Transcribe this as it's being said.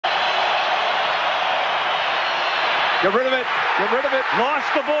Get rid of it. Get rid of it. Lost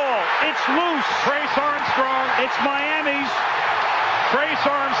the ball. It's loose. Trace Armstrong. It's Miami's Trace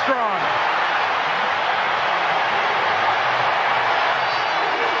Armstrong.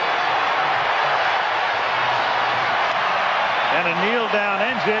 And a kneel-down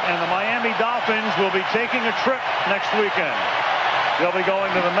ends it, and the Miami Dolphins will be taking a trip next weekend. They'll be going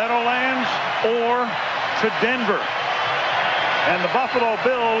to the Meadowlands or to Denver. And the Buffalo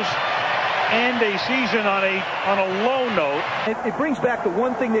Bills end a season on a low note. It brings back the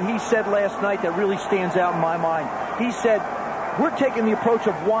one thing that he said last night that really stands out in my mind. He said, we're taking the approach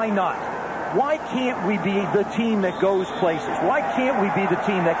of why not? Why can't we be the team that goes places? Why can't we be the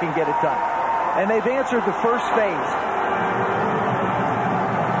team that can get it done? And they've answered the first phase.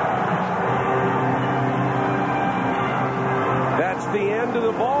 That's the end of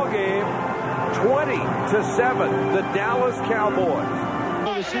the ball game. 20-7, the Dallas Cowboys.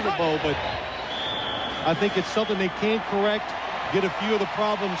 The Super Bowl, but I think it's something they can correct, get a few of the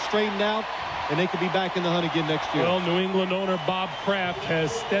problems straightened out, and they could be back in the hunt again next year. Well, New England owner Bob Kraft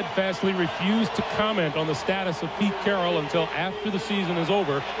has steadfastly refused to comment on the status of Pete Carroll until after the season is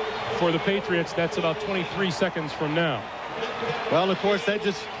over. For the Patriots, that's about 23 seconds from now. Well, of course, that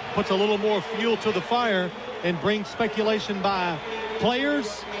just puts a little more fuel to the fire and brings speculation by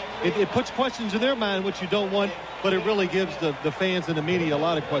players. It puts questions in their mind, which you don't want, but it really gives the fans and the media a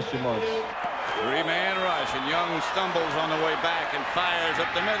lot of question marks. Three-man rush, and Young stumbles on the way back and fires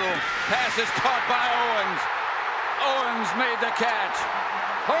up the middle. Pass is caught by Owens. Owens made the catch.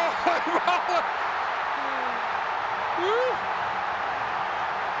 Oh,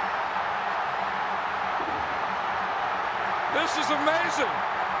 this is amazing.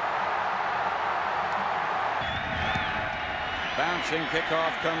 Bouncing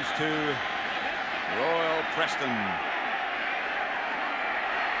kickoff comes to Royal Preston.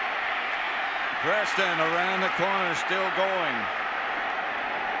 Preston around the corner, still going.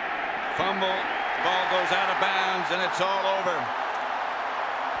 Fumble, ball goes out of bounds, and it's all over.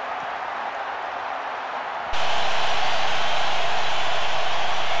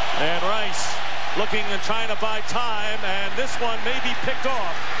 And Rice looking and trying to buy time, and this one may be picked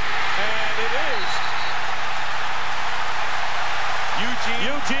off. And it is.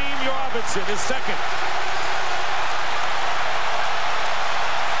 Eugene Jorgensen is second.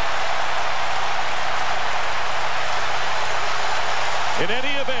 In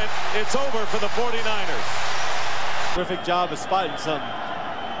any event, it's over for the 49ers. Terrific job of spotting something.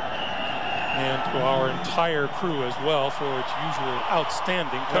 And to our entire crew as well for its usual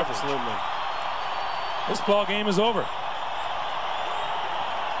outstanding coverage. Absolutely. This ball game is over.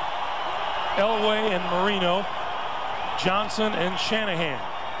 Elway and Marino, Johnson and Shanahan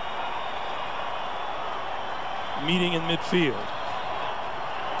meeting in midfield.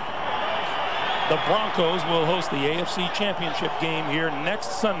 The Broncos will host the AFC Championship game here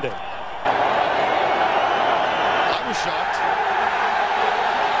next Sunday. I was shocked.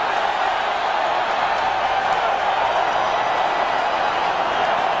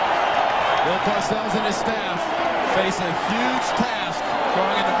 Bill Parcells and his staff face a huge task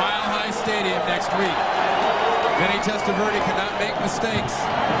going into Mile High Stadium next week. Vinny Testaverde cannot make mistakes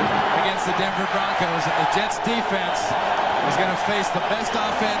against the Denver Broncos, and the Jets defense is going to face the best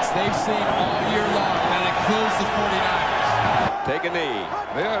offense they've seen all year long, and that includes the 49ers. Take a knee.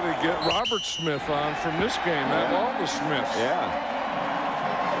 They ought to get Robert Smith on from this game. Have all the Smiths.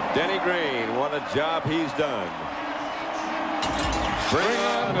 Yeah. Denny Green, what a job he's done. Bring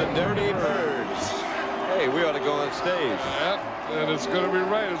on the Dirty Birds. Hey, we ought to go on stage. Yep, and it's going to be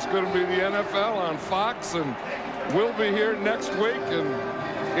right. It's going to be the NFL on Fox, and we'll be here next week, and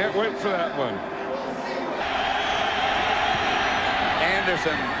can't wait for that one.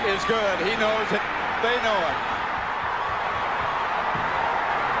 Anderson is good. He knows it. They know it.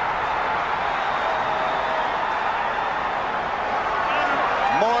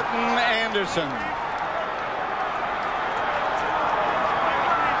 Morton Anderson.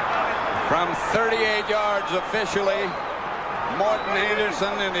 From 38 yards officially, Morton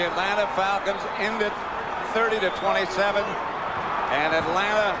Anderson and the Atlanta Falcons end it 30-27, and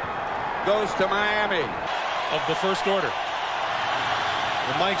Atlanta goes to Miami. Of the first order.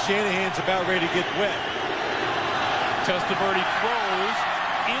 And Mike Shanahan's about ready to get wet. Testaverde throws,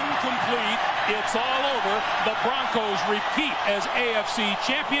 incomplete. It's all over. The Broncos repeat as AFC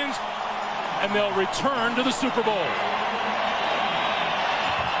champions, and they'll return to the Super Bowl.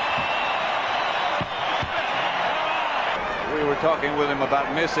 We were talking with him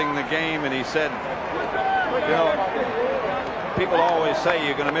about missing the game, and he said, you know, people always say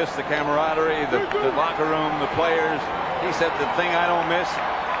you're going to miss the camaraderie, the locker room, the players. He said the thing I don't miss,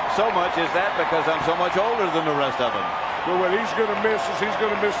 so much. Is that because I'm so much older than the rest of them? But what he's going to miss is he's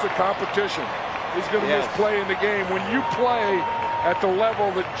going to miss the competition. He's going to miss playing the game. When you play at the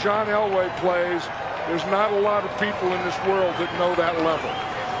level that John Elway plays, there's not a lot of people in this world that know that level.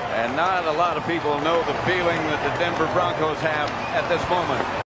 And not a lot of people know the feeling that the Denver Broncos have at this moment.